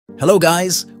Hello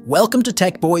guys, welcome to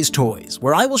Tech Boys Toys,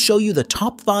 where I will show you the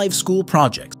top 5 school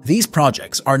projects. These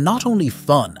projects are not only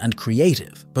fun and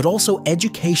creative, but also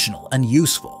educational and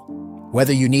useful.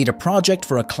 Whether you need a project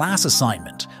for a class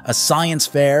assignment, a science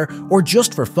fair, or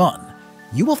just for fun,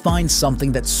 you will find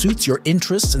something that suits your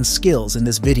interests and skills in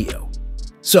this video.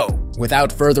 So,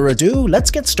 without further ado,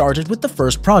 let's get started with the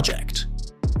first project.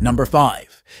 Number 5.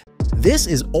 This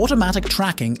is automatic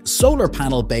tracking solar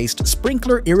panel-based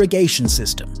sprinkler irrigation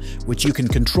system, which you can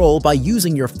control by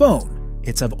using your phone.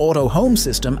 It's an auto home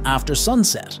system after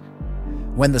sunset.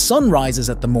 When the sun rises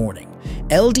at the morning,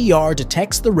 LDR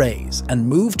detects the rays and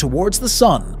move towards the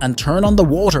sun and turn on the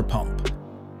water pump.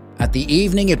 At the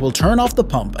evening, it will turn off the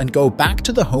pump and go back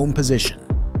to the home position.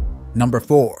 Number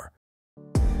 4.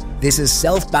 This is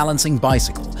self-balancing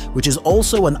bicycle, which is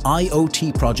also an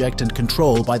IoT project and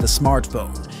controlled by the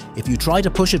smartphone. If you try to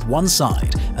push it one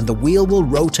side, and the wheel will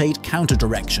rotate counter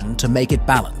direction to make it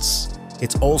balance.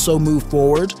 It's also move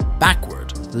forward,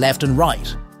 backward, left and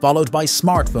right, followed by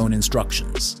smartphone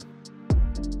instructions.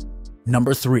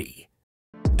 Number 3.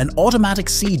 An automatic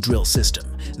seed drill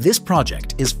system. This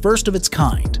project is first of its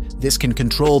kind. This can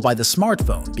control by the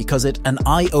smartphone because it's an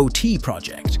IoT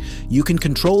project. You can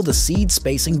control the seed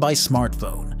spacing by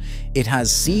smartphone. It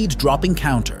has seed dropping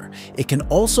counter. It can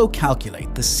also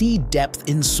calculate the seed depth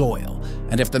in soil.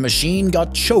 And if the machine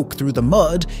got choked through the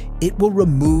mud, it will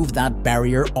remove that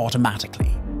barrier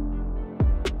automatically.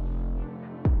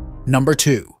 Number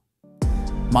 2.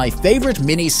 My favorite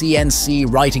mini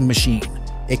CNC writing machine.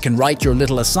 It can write your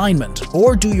little assignment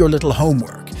or do your little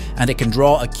homework, and it can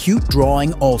draw a cute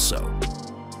drawing also.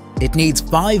 It needs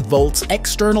 5 volts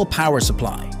external power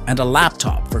supply and a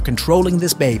laptop for controlling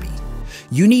this baby.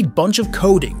 You need bunch of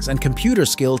codings and computer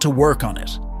skill to work on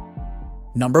it.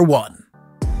 Number 1.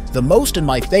 The most and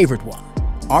my favorite one,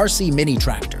 RC Mini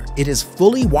Tractor. It is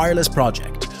fully wireless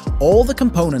project. All the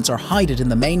components are hidden in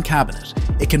the main cabinet.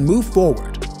 It can move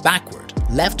forward, backward,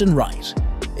 left and right.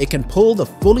 It can pull the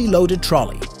fully loaded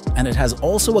trolley, and it has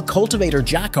also a cultivator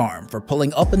jack arm for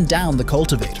pulling up and down the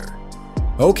cultivator.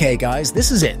 Okay guys,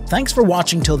 this is it. Thanks for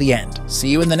watching till the end. See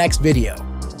you in the next video.